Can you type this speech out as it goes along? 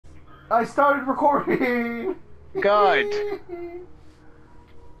I started recording. God.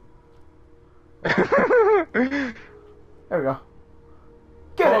 There we go.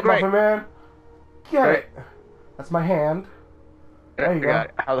 Get it, great. Muffin Man. Get Great. it. That's my hand. There you go. Got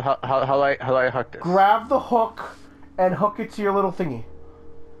it. How do I hook this? Grab the hook and hook it to your little thingy.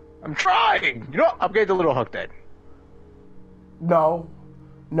 I'm trying. You know what? I'll get the little hook then. No,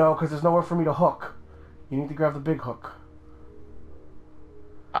 because there's nowhere for me to hook. You need to grab the big hook.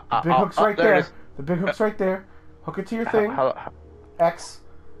 The big hook's right there. The big hook's right there. Hook it to your thing. X.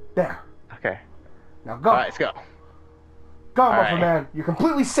 There. Okay. Now go. All right, let's go. Go, Muffin Man. You're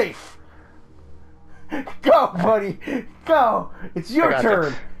completely safe. Go, buddy. Go. It's your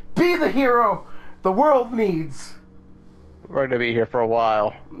turn. This. Be the hero the world needs. We're gonna be here for a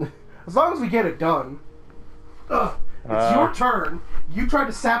while. As long as we get it done. It's your turn. You tried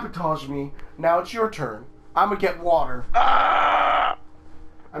to sabotage me. Now it's your turn. I'm gonna get water.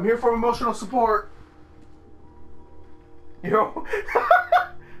 I'm here for emotional support. You know?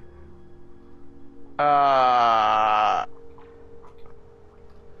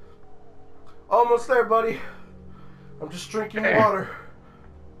 Almost there, buddy. I'm just drinking water.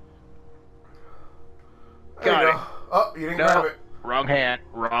 Got it. Oh, you didn't grab it. Wrong hand.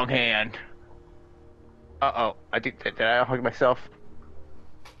 Wrong hand. Uh-oh. I think did I hug myself?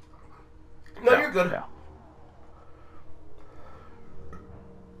 No, you're good. No.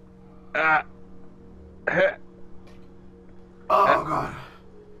 Oh, God.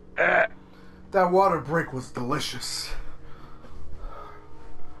 That water break was delicious.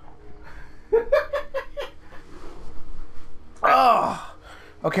 Oh,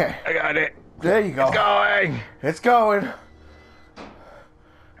 okay. I got it. There you go. It's going. It's going.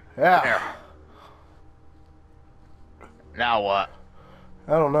 Yeah. There. Now what?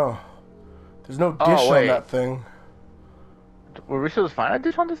 I don't know. There's no dish on that thing. Were we supposed to find a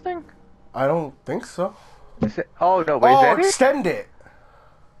dish on this thing? I don't think so. Is it? Oh no! Wait, oh, is that extend it.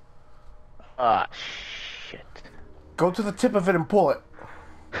 Ah, shit. Go to the tip of it and pull it.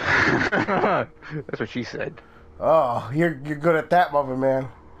 That's what she said. Oh, you're good at that, Muffin Man.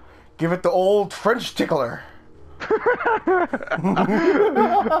 Give it the old French tickler. I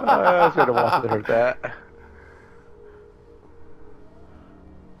should have wanted to heard that.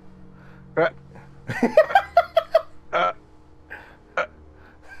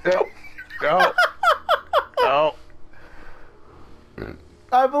 No. No. No.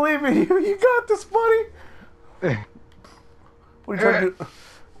 I believe in you. You got this, buddy. What are you trying to do?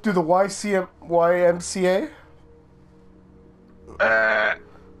 Do the YMCA?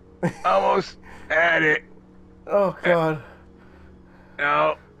 Almost had it. Oh, God.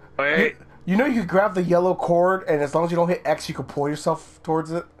 No. Wait. You know you could grab the yellow cord, and as long as you don't hit X, you can pull yourself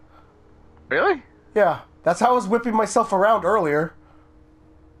towards it? Really? Yeah. That's how I was whipping myself around earlier.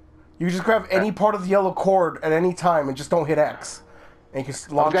 You just grab any part of the yellow cord at any time and just don't hit X. And you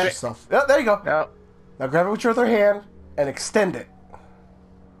can launch yourself. Yeah, there you go. No. Now grab it with your other hand and extend it.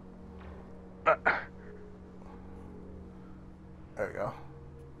 There you go.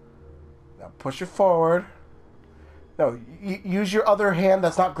 Now push it forward. No, use your other hand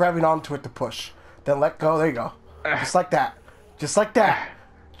that's not grabbing onto it to push. Then let go. There you go. Just like that. Just like that.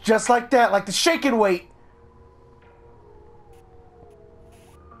 Just like that. Like the shaking weight.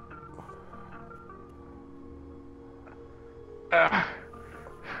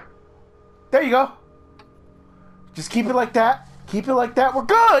 There you go. Just keep it like that. Keep it like that. We're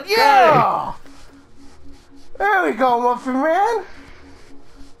good. Yeah. There we go, Muffin Man.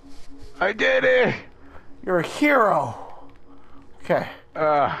 I did it. You're a hero. Okay.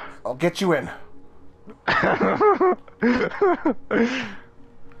 I'll get you in. Come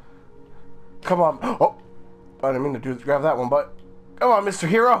on. Oh, I didn't mean to grab that one, but come on, Mr.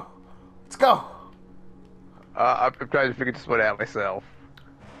 Hero. Let's go. I'm trying to figure this one out myself.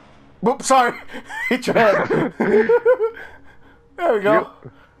 Whoops, sorry. Hit your head. There we go.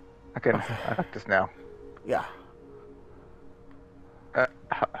 I got this now. Yeah.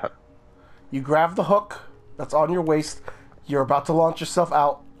 You grab the hook that's on your waist. You're about to launch yourself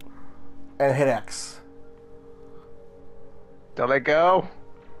out and hit X. Don't let go.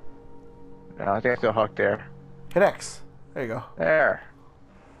 No, I think I still hooked there. Hit X. There you go. There.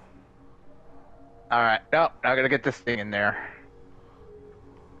 Alright, nope, now I gotta get this thing in there.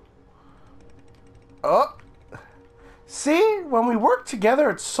 Oh. See? When we work together,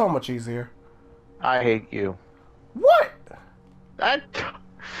 it's so much easier. I hate you. What? That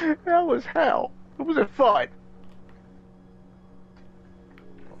was hell. It wasn't fun.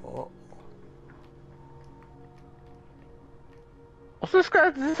 Oh. What's this guy?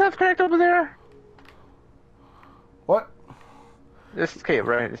 Does this have connect over there? What? This cable,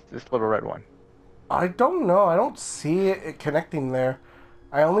 right? This little red one. I don't know. I don't see it connecting there.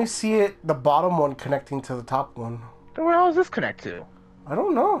 I only see it, the bottom one connecting to the top one. Then where does this connect to? I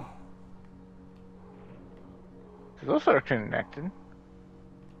don't know. Those are connected.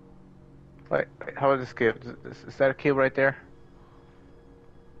 Wait, how is this cable? Is that a cable right there?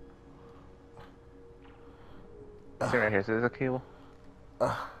 See right here. Is this a cable?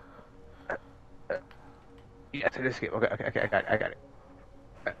 Yes, it is a cable. Okay, I got it.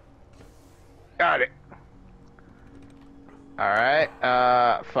 Got it. Alright,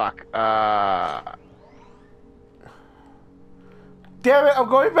 fuck. Damn it, I'm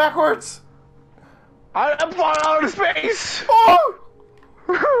going backwards! I'm falling out of space! Oh!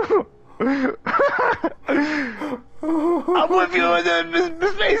 I'm with you in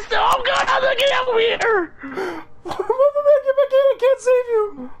the space. Oh god, I'm gonna get over here! Mama man, get back in, I can't save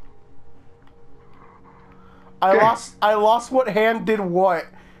you! I lost what hand did what.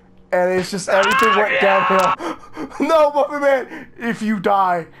 And it's just everything went downhill. No, Muffin Man, if you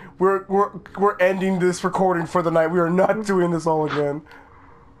die, we're ending this recording for the night. We are not doing this all again.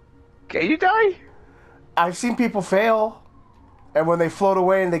 Can you die? I've seen people fail, and when they float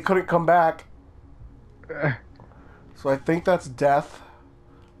away and they couldn't come back. So I think that's death.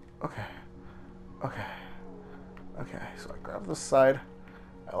 Okay. So I grab this side.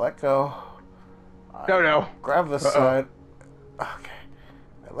 I let go. No. Grab this side. Okay.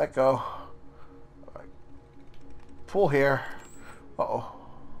 I let go. Right. Pull here. Uh-oh.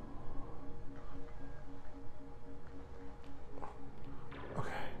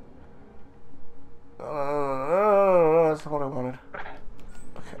 Okay. No, that's not what I wanted. Okay.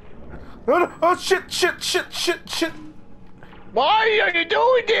 No. Oh, shit. Why are you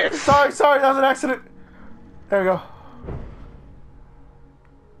doing this? Sorry, that was an accident. There we go.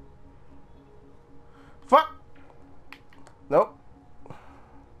 Fuck. Nope.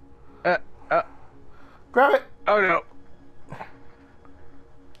 Grab it. Oh no.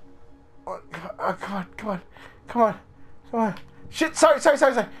 Oh, come on. Shit, sorry.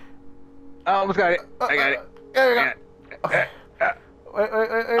 I almost got it. I got it. There we go. Okay. Wait.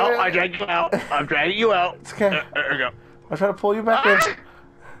 Oh, I dragged you out. I'm dragging you out. It's okay. There we go. I'll try to pull you back in. As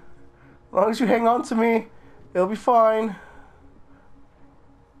long as you hang on to me, it'll be fine.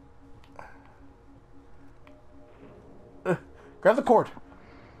 Grab the cord.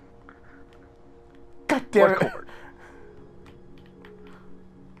 God damn it. Cord?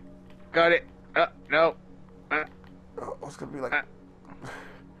 Got it. No. Oh, it's gonna be like. I'm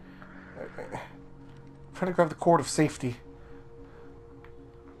trying to grab the cord of safety.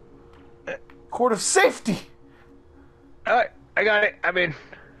 Cord of safety! Alright, I got it. I'm in.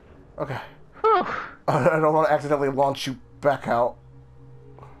 Okay. Whew. I don't want to accidentally launch you back out.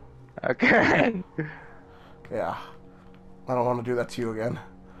 Okay. Yeah. I don't want to do that to you again.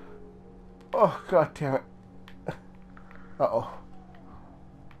 Oh, god damn it. Uh-oh.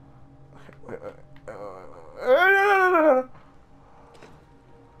 Okay, wait. No.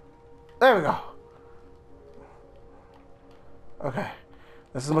 There we go. Okay.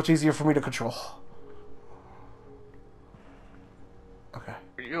 This is much easier for me to control. Okay.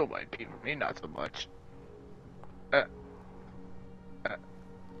 You might be, me not so much. Ah!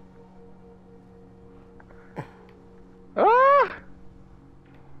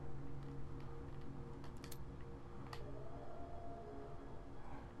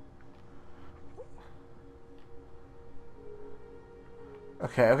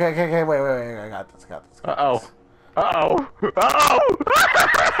 Okay, wait, I got this. Uh-oh.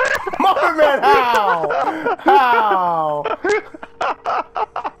 Muffin Man, how?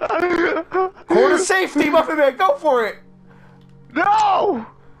 Cord of safety, Muffin Man, go for it! No!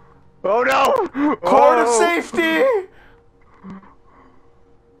 Oh no! Cord of safety!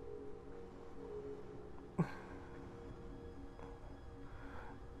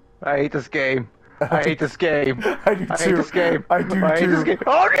 I hate this game. I hate this game. I do too. I hate this game. I do hate too. this game.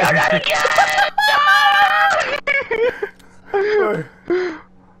 Oh no, not again! No!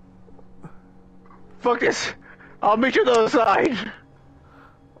 Fuck this. I'll meet you on the other side.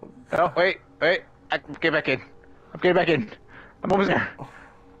 Oh, wait. I can get back in. I'm getting back in. I'm almost there.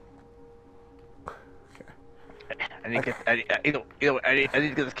 I need to get, I need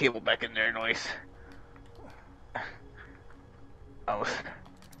to get this cable back in there, noise. Almost.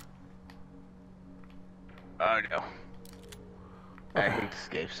 Oh no. I hate this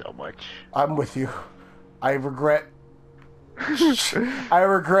game so much. I'm with you. I regret. It's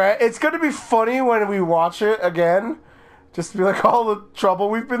gonna be funny when we watch it again. Just to be like all the trouble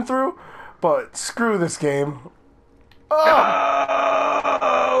we've been through. But screw this game.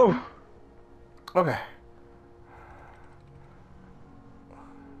 Oh! No! Okay.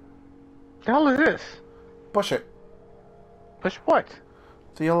 The hell is this? Push it. Push what?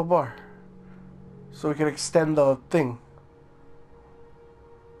 The yellow bar. So we can extend the thing.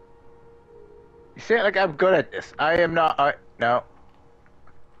 You say it like I'm good at this. I am not. No.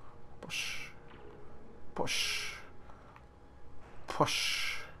 Push. Push.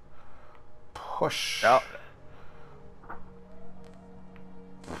 Push. Push. No.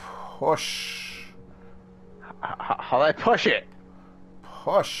 Push. How do I push it?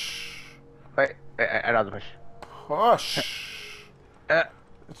 Push. Wait, I know how to push. Push.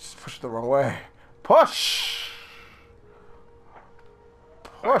 Just push it the wrong way. Push.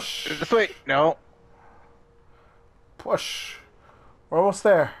 Push. This way. No. Push. We're almost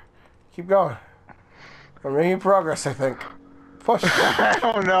there. Keep going. We're making progress, I think. Push. I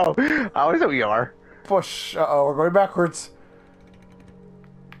don't know. I always know we are. Push. Uh-oh, we're going backwards.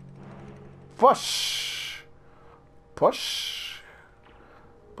 Push. Push.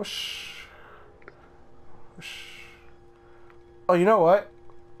 Push. Push. Oh, you know what?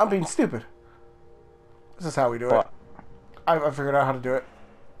 I'm being stupid. This is how we do it. I figured out how to do it.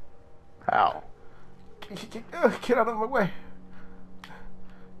 How? Get out of my way.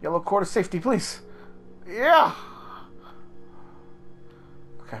 Yellow cord of safety, please. Yeah.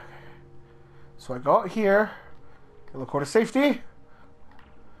 Okay. So I go out here. Yellow cord of safety.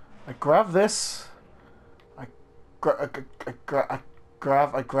 I grab this. I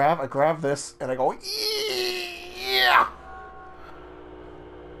grab this, and I go. Yeah.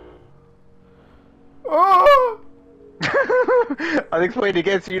 Oh. I'll explain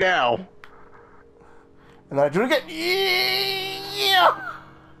against you now. And then I do it again. Yeah.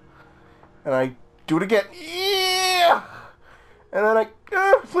 And I do it again. Yeah. And then I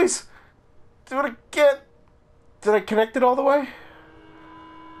please do it again. Did I connect it all the way?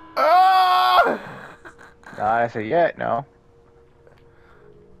 I say yet, no.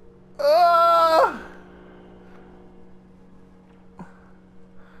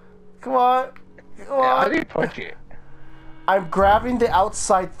 Come on. Come on. How do you push it? I'm grabbing the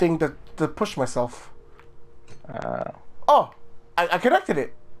outside thing to push myself. Oh, I connected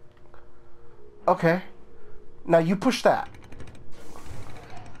it. Okay. Now you push that.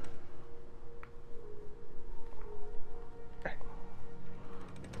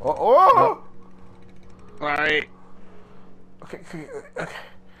 Oh! Alright. Okay.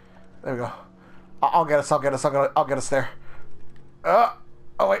 There we go. I'll get us. I'll get us there. Oh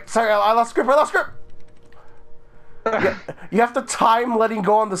wait, sorry, I lost grip. Yeah, you have to time letting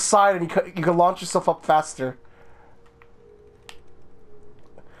go on the side, and you can launch yourself up faster.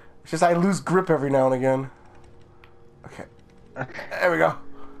 It's just I lose grip every now and again. Okay. There we go.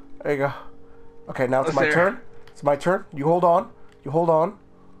 There you go. Okay, now it's my turn. It's my turn. You hold on. You hold on.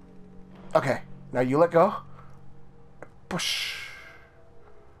 Okay. Now you let go. Push.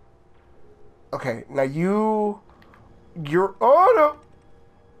 Okay. Now you're. Oh no.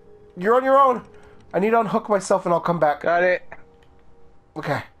 You're on your own. I need to unhook myself and I'll come back. Got it.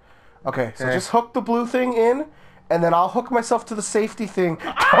 Okay. Okay. So just hook the blue thing in. And then I'll hook myself to the safety thing.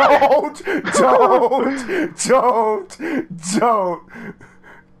 Don't!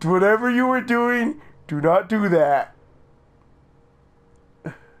 Whatever you were doing, do not do that.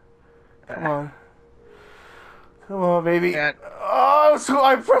 Come on. Come on, baby. Oh, so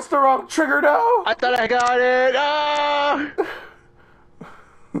I pressed the wrong trigger now. I thought I got it. Ah!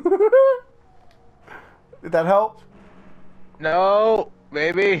 Did that help? No,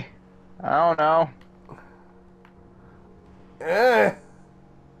 maybe. I don't know.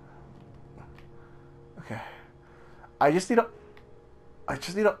 Okay. I just need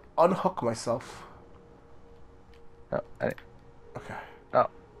to unhook myself. No, Okay. No.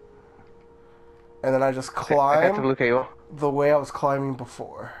 And then I just climb I got the blue cable. the way I was climbing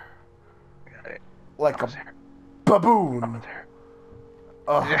before. Got it. Like a baboon.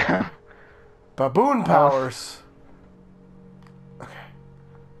 Yeah. Baboon powers. Okay.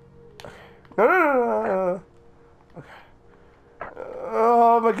 No. Okay.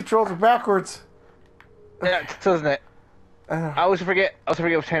 Oh, my controls are backwards. Yeah, so isn't it? I always forget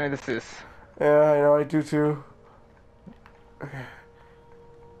which hand this is. Yeah, I know, I do too. Okay.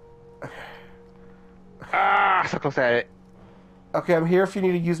 Ah, so close at it. Okay, I'm here if you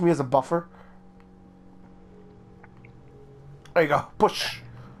need to use me as a buffer. There you go. Push.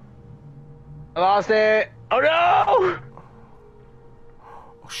 I lost it. Oh no!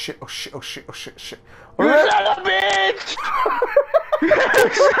 Oh shit. You son of a bitch! You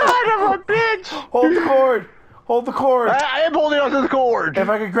son of a bitch! Hold the cord. Hold the cord. I am holding onto the cord. If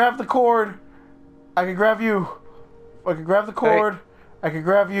I could grab the cord, I could grab you. If I could grab the cord, I could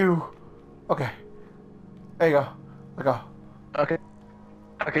grab you. Okay. There you go. Let go. Okay.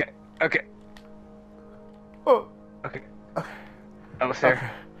 Okay. Oh. Okay. Okay. Almost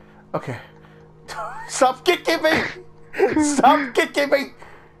there. Okay. Stop kicking me! Stop kicking me!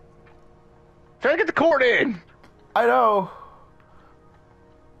 Try to get the cord in. I know.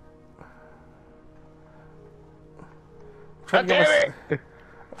 God damn it! I'm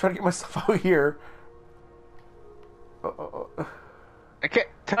trying to get myself out here. I can't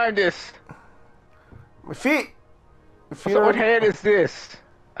time this. My feet! My feet So are... what hand is this?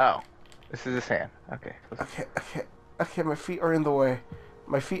 Oh. This is his hand. Okay. Okay, my feet are in the way.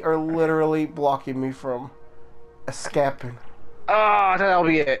 My feet are literally blocking me from escaping. Oh, that'll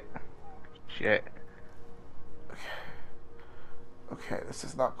be it. Shit. Okay, this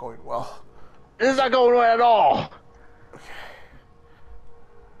is not going well. This is not going well at all.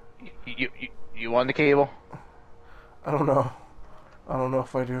 Okay. You want the cable? I don't know. I don't know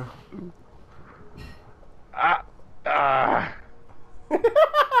if I do.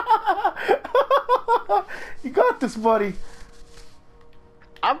 You got this, buddy.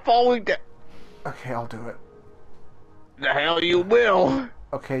 I'm falling down. Okay, I'll do it. The hell you will.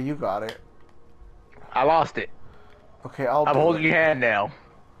 Okay, you got it. I lost it. Okay, I'm holding your hand now.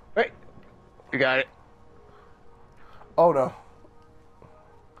 Wait. You got it. Oh no.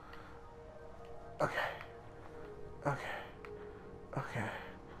 Okay. Okay. Okay.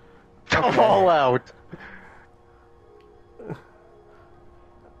 Don't fall out.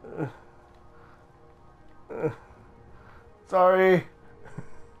 Sorry.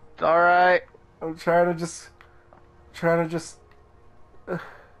 It's alright. I'm trying to just...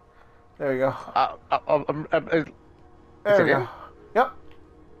 There you go. There we go. Yep.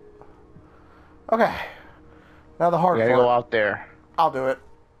 Okay. Now the hard You part. gotta go out there. I'll do it.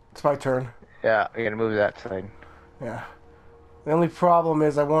 It's my turn. Yeah, you gotta move that side. Yeah. The only problem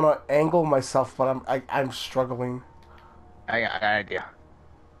is I want to angle myself, but I'm struggling. I got an idea.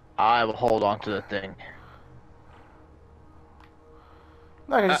 I will hold on to the thing.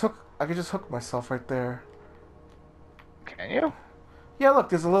 No, I can just hook myself right there. Can you? Yeah, look,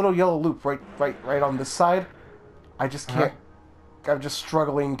 there's a little yellow loop right on this side. I just can't. I'm just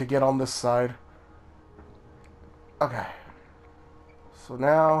struggling to get on this side. Okay. So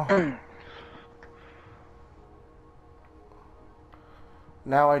now.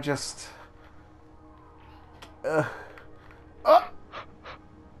 Now I just. Oh!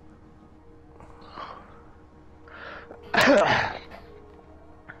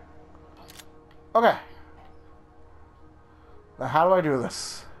 Okay. Now how do I do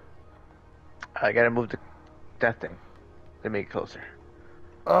this? I gotta move that thing to make it closer.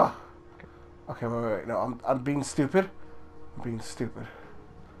 Ugh. Okay, wait. No, I'm being stupid. I'm being stupid.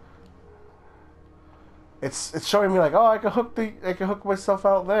 It's showing me like, oh, I can hook myself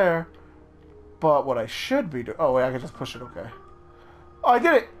out there. But what I should be doing... Oh, wait, I can just push it, okay. Oh, I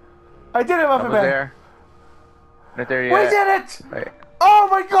did it! I did it, Muffin Man! There. Not there yet. We did it! Wait. Oh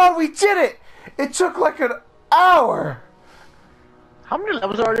my god, we did it! It took like an hour! How many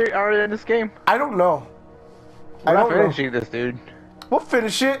levels are there in this game? I don't know. We're not finishing this, dude. We'll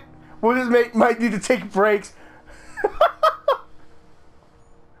finish it. We'll just might need to take breaks.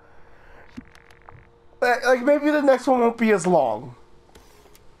 Like, maybe the next one won't be as long.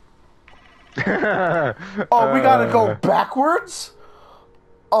 Oh, we gotta go backwards?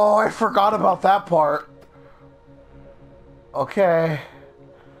 Oh, I forgot about that part. Okay.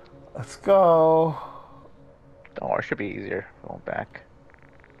 Let's go. Don't worry, it should be easier going back.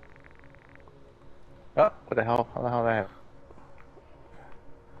 Oh, what the hell? How the hell did I have?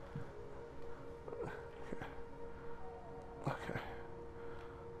 Okay.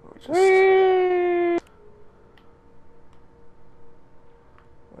 Let me just... Whee!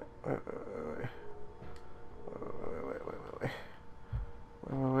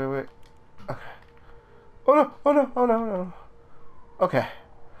 Wait. Okay. Oh no. Okay.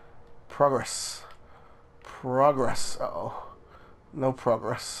 Progress. Uh-oh. No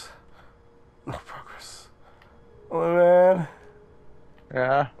progress. Oh man.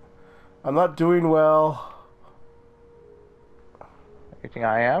 Yeah. I'm not doing well. You think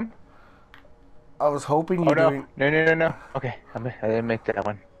I am? I was hoping Oh you no. doing... No. Okay, I didn't make that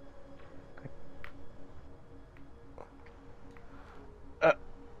one.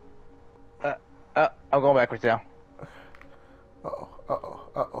 I'm going backwards now.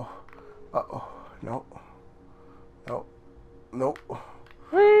 Uh-oh. Nope.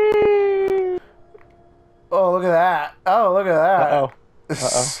 Whee! Oh, look at that. Uh-oh.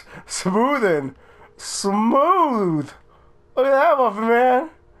 Smooth. Look at that, Muffin Man.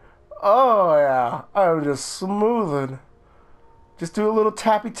 Oh, yeah. I'm just smoothing. Just do a little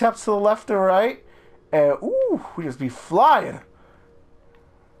tappy taps to the left and right. And, ooh, we just be flying.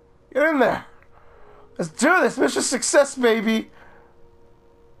 Get in there. Let's do this. Mission success, baby.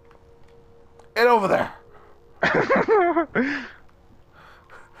 Get over there.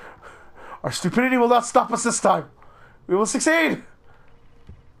 Our stupidity will not stop us this time. We will succeed.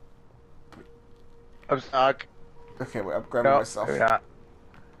 I'm stuck. Okay, wait, I'm grabbing myself. Maybe not.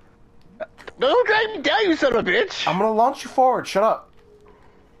 Don't drag me down, you son of a bitch! I'm gonna launch you forward. Shut up.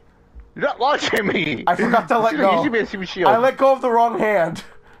 You're not launching me! I forgot to let go. You should be a super shield. I let go of the wrong hand.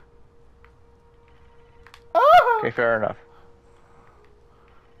 Okay, fair enough.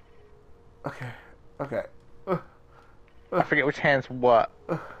 Okay. Okay. I forget which hand's what.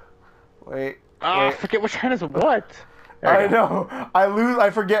 Wait. I wait. forget which hand is what. I know. I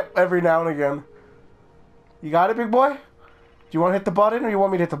forget every now and again. You got it, big boy? Do you want to hit the button, or you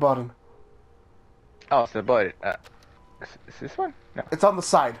want me to hit the button? Oh, it's the button. Is this one? No. It's on the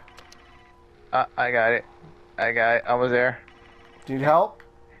side. I got it. I got it. I was there. Do you need help?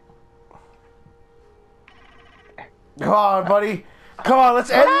 Come on, buddy. Come on, let's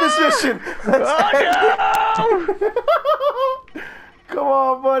end this mission. Let's end it. Come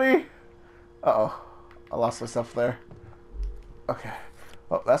on, buddy. Uh-oh. I lost myself there. Okay.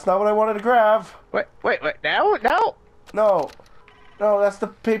 Oh, that's not what I wanted to grab. Wait. Now? No. No, that's the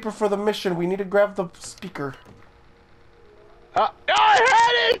paper for the mission. We need to grab the speaker. I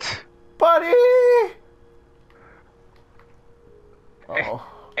had it! Buddy! Uh-oh.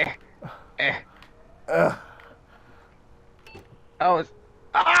 I was...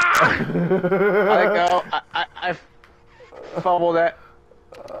 I let go. I fumbled it.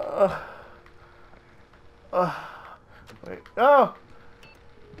 Wait. Oh!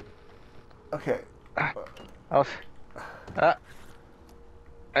 Okay. I was...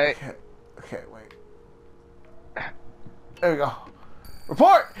 Hey. Okay, wait. There we go.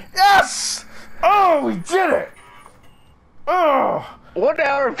 Report! Yes! Oh, we did it! Oh! 1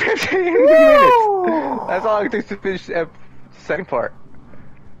 hour and 15 minutes. That's all it takes to finish the second part.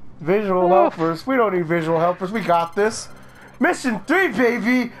 Visual helpers. We don't need visual helpers. We got this. Mission 3,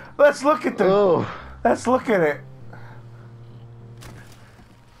 baby! Let's look at the... Let's look at it.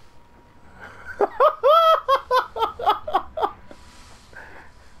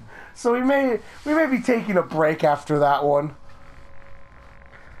 So we may be taking a break after that one.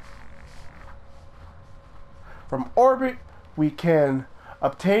 From orbit, we can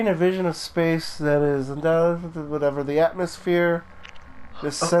obtain a vision of space that is whatever the atmosphere.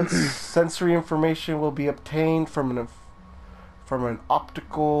 This sensory information will be obtained from an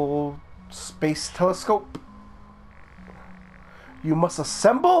optical space telescope. You must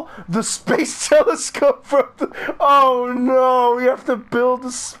assemble the space telescope from the... Oh no, we have to build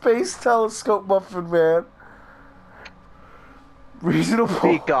a space telescope, Muffin Man. Reasonable...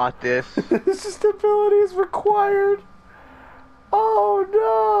 We got this. This stability is required. Oh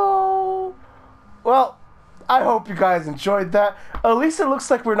no. Well, I hope you guys enjoyed that. At least it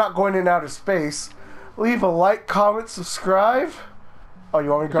looks like we're not going in outer space. Leave a like, comment, subscribe. Oh, you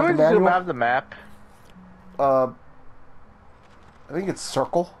want me to grab the manual? Do you have the map? I think it's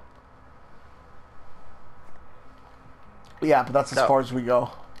circle. Yeah, but that's as far as we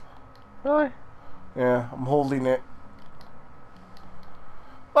go. Really? Yeah, I'm holding it.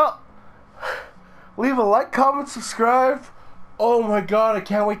 Well, leave a like, comment, subscribe. Oh my god, I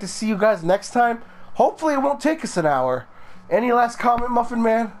can't wait to see you guys next time. Hopefully it won't take us an hour. Any last comment, Muffin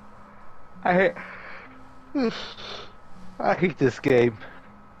Man? I hate this game.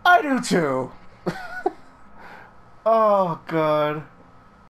 I do too. Oh god.